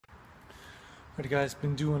Alright guys,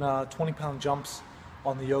 been doing 20-pound jumps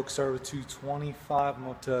on the yoke. Started with 225, I'm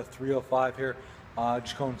up to 305 here.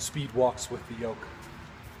 Just going speed walks with the yoke.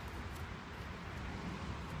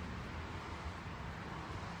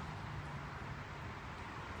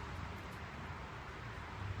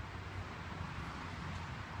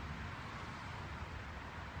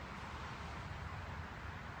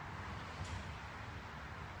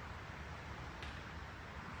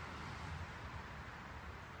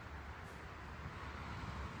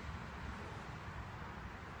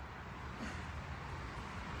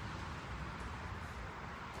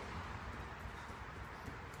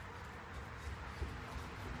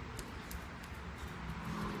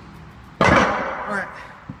 Alright,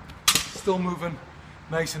 still moving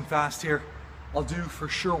nice and fast here. I'll do for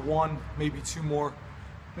sure one, maybe two more,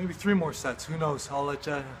 maybe three more sets. Who knows? I'll let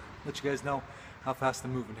you guys know how fast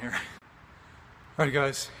I'm moving here. Alright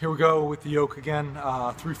guys, here we go with the yoke again.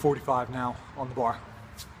 345 now on the bar.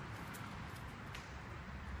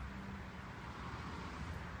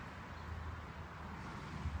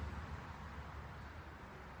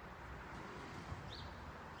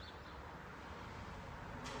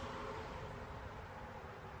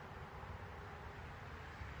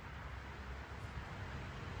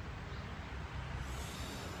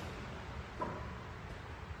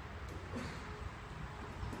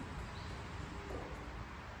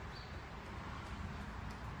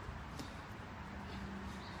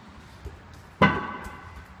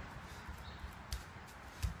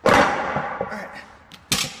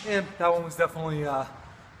 And that one was definitely a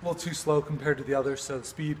little too slow compared to the others, so the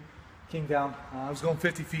speed came down. I was going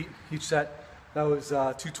 50 feet each set. That was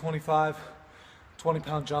 225,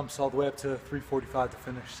 20-pound jumps all the way up to 345 to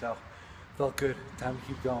finish, so felt good. Time to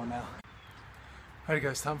keep going now. Alright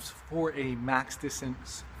guys, time for a max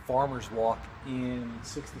distance farmer's walk in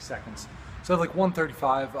 60 seconds. So I have like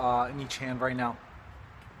 135 in each hand right now.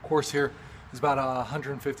 Course here is about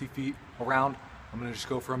 150 feet around. I'm going to just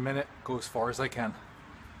go for a minute, go as far as I can.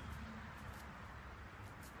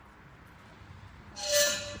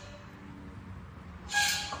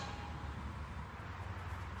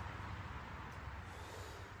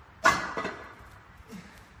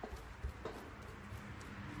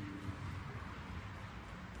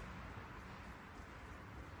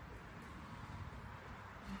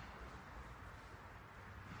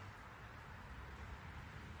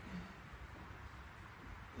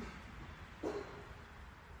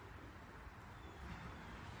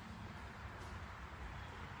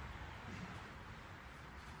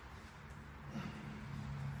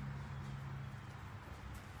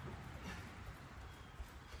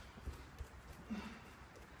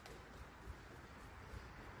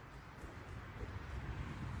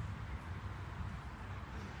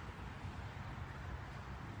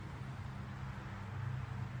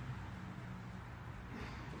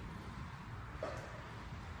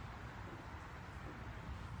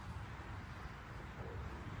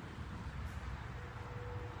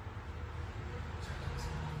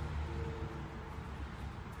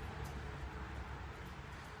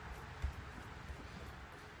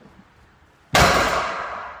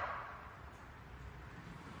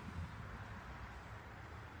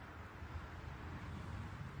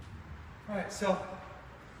 Alright, so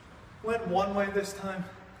went one way this time.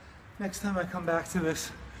 Next time I come back to this,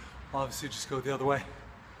 I'll obviously just go the other way.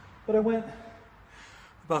 But I went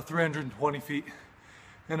about 320 feet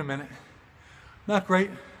in a minute. Not great,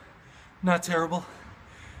 not terrible,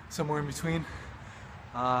 somewhere in between.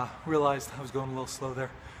 Realized I was going a little slow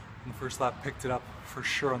there on the first lap, picked it up for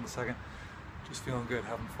sure on the second. Just feeling good,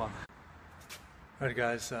 having fun. Alright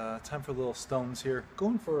guys, time for little stones here.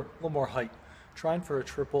 Going for a little more height. Trying for a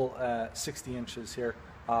triple at 60 inches here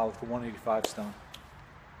with the 185 stone.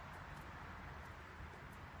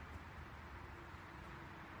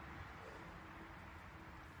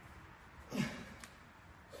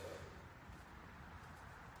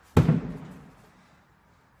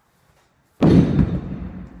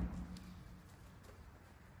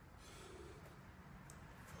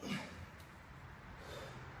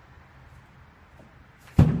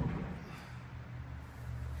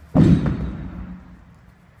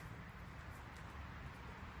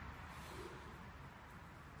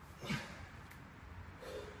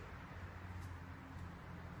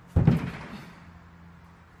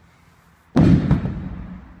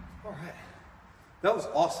 Alright, that was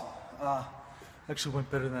awesome. Actually went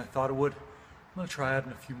better than I thought it would. I'm going to try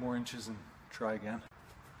adding a few more inches and try again.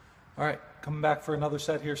 Alright, coming back for another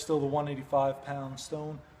set here, still the 185-pound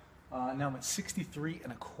stone. Now I'm at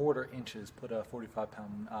 63¼ inches, put a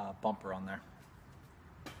 45-pound bumper on there.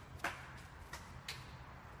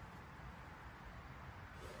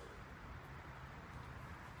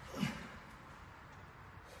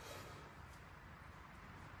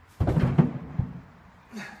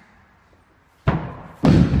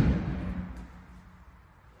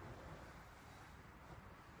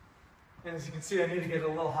 And as you can see, I need to get it a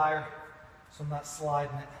little higher so I'm not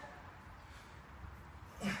sliding it.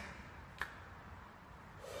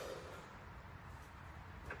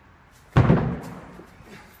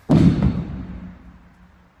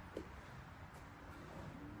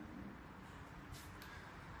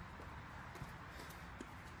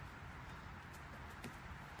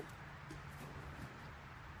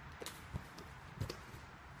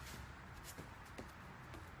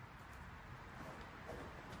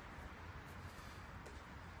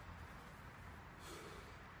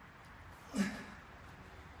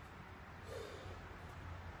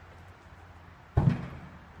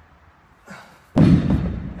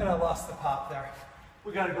 And I lost the pop there.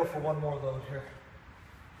 We got to go for one more load here.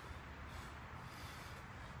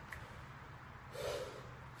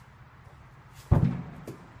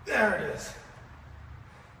 There it is.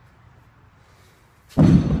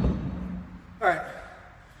 All right,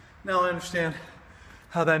 now I understand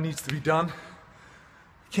how that needs to be done.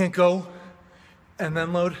 I can't go and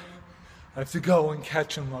then load. I have to go and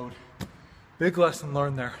catch and load. Big lesson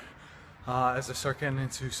learned there as I start getting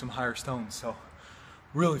into some higher stones. So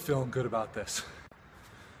really feeling good about this.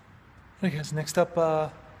 Alright guys, next up,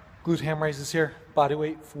 glute ham raises here. Body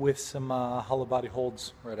weight with some hollow body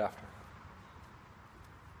holds right after.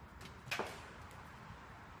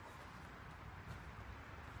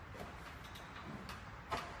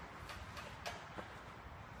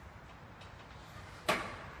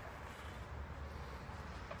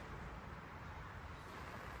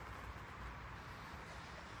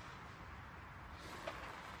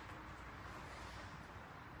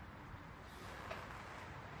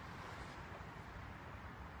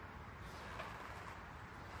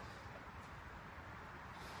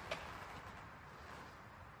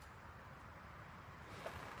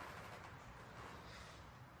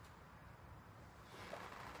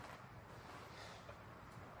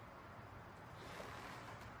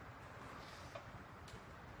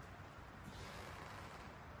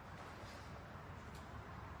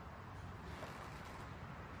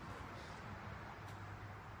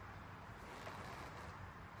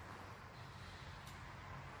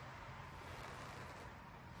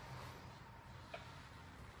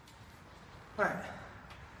 All right,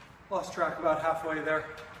 lost track about halfway there.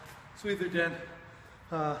 So either did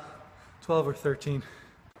 12 or 13.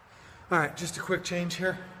 All right, just a quick change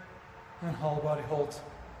here and hollow body holds.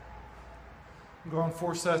 I'm going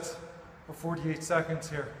 4 sets of 48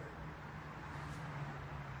 seconds here.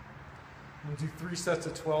 I'm gonna do 3 sets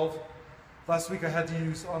of 12. Last week I had to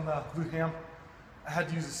use on the glute ham, I had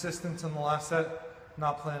to use assistance in the last set.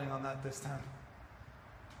 Not planning on that this time.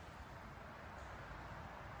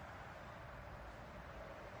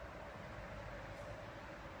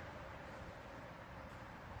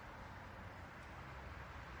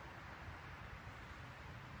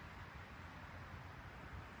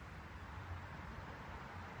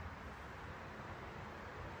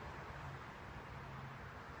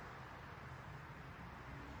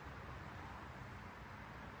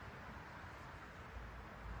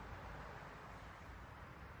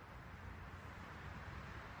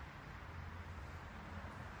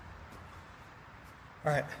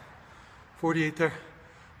 All right, 48 there.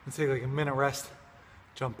 Let's take like a minute rest,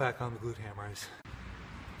 jump back on the glute ham raise.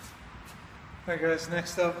 All right guys,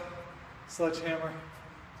 next up, sledgehammer.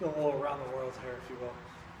 Do a little around the world here, if you will.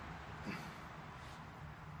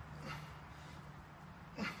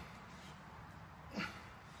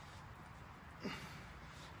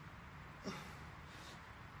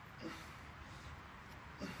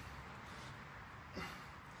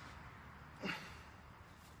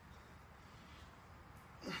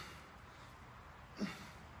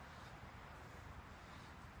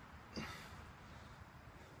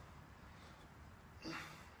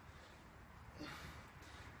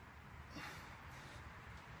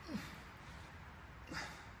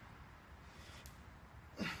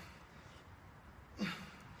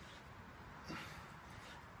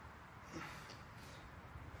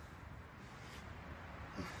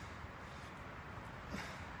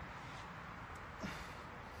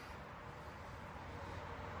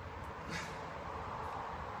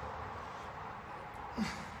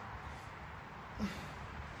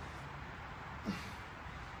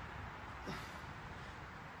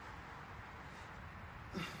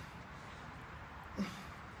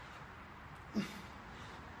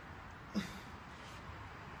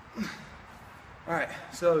 All right,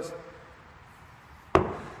 so it's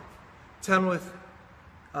 10 with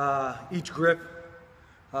each grip,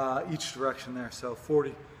 each direction there. So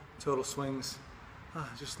 40 total swings.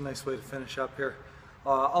 Just a nice way to finish up here.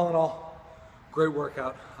 All in all, great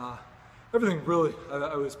workout. Everything really,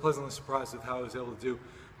 I was pleasantly surprised with how I was able to do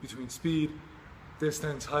between speed,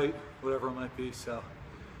 distance, height, whatever it might be. So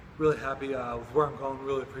really happy with where I'm going,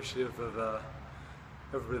 really appreciative of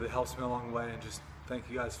everybody that helps me along the way, and just thank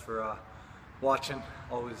you guys for watching.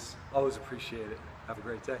 Always appreciate it. Have a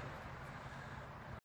great day.